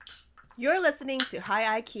You're listening to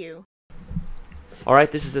High IQ. All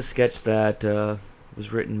right, this is a sketch that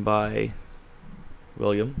was written by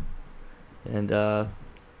William, and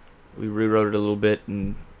we rewrote it a little bit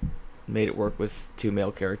and made it work with two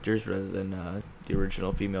male characters rather than the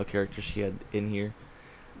original female character she had in here.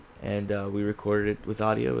 And we recorded it with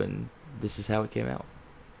audio, and this is how it came out.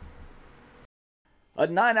 A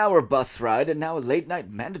 9-hour bus ride and now a late-night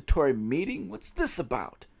mandatory meeting? What's this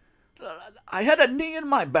about? I had a knee in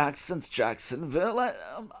my back since Jacksonville.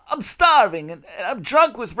 I'm starving and I'm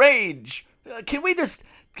drunk with rage. Can we just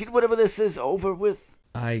get whatever this is over with?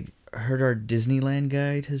 I heard our Disneyland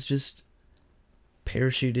guide has just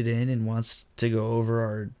parachuted in and wants to go over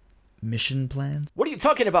our mission plans. What are you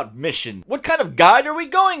talking about, mission? What kind of guide are we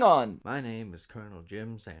going on? My name is Colonel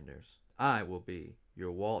Jim Sanders. I will be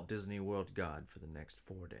your Walt Disney World guide for the next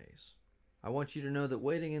 4 days. I want you to know that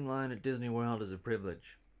waiting in line at Disney World is a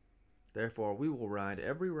privilege. Therefore, we will ride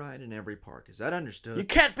every ride in every park. Is that understood? You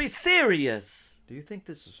can't be serious! Do you think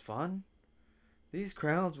this is fun? These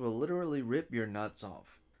crowds will literally rip your nuts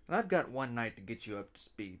off. And I've got one night to get you up to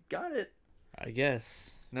speed. Got it? I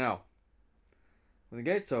guess. Now, when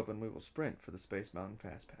the gates open, we will sprint for the Space Mountain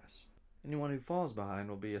Fast Pass. Anyone who falls behind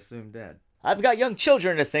will be assumed dead. I've got young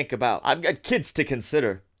children to think about. I've got kids to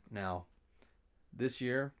consider. Now, this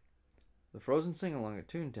year, the Frozen Sing-Along at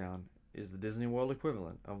Toontown is the Disney World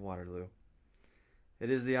equivalent of Waterloo. It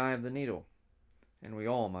is the eye of the needle, and we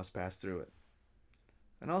all must pass through it.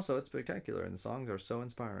 And also, it's spectacular, and the songs are so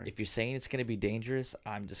inspiring. If you're saying it's going to be dangerous,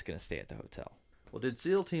 I'm just going to stay at the hotel. Well, did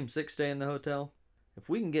SEAL Team 6 stay in the hotel? If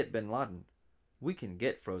we can get Bin Laden, we can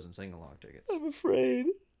get Frozen Sing-Along tickets. I'm afraid.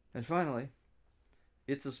 And finally,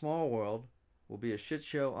 It's a Small World will be a shit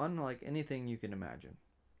show unlike anything you can imagine.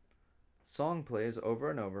 The song plays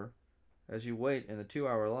over and over as you wait in the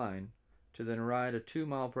 2-hour line to then ride a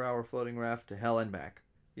 2-mile-per-hour floating raft to hell and back.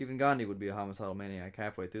 Even Gandhi would be a homicidal maniac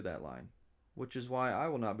halfway through that line, which is why I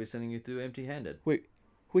will not be sending you through empty-handed. Wait,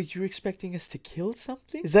 you're expecting us to kill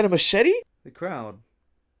something? Is that a machete? The crowd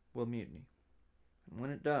will mutiny. And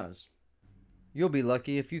when it does, you'll be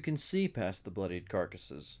lucky if you can see past the bloodied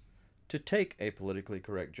carcasses to take a politically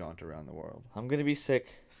correct jaunt around the world. I'm going to be sick.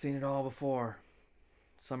 Seen it all before.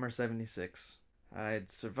 Summer 76.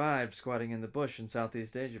 I'd survived squatting in the bush in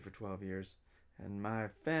Southeast Asia for 12 years, and my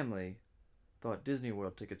family thought Disney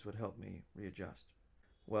World tickets would help me readjust.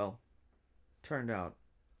 Well, turned out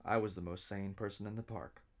I was the most sane person in the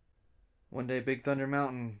park. One day Big Thunder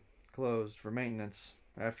Mountain closed for maintenance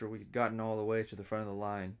after we'd gotten all the way to the front of the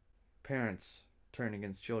line. Parents turned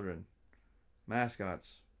against children.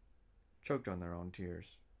 Mascots choked on their own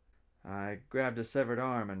tears. I grabbed a severed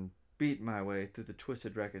arm and beat my way through the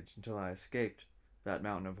twisted wreckage until I escaped that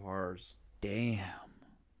mountain of horrors. Damn.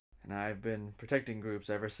 And I've been protecting groups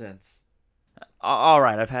ever since. All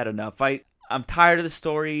right, I've had enough. I'm tired of the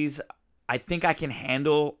stories. I think I can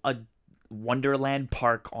handle a Wonderland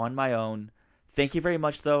park on my own. Thank you very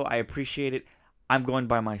much, though. I appreciate it. I'm going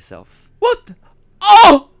by myself. What?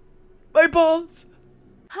 Oh! My balls!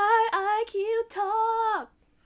 High IQ Talk.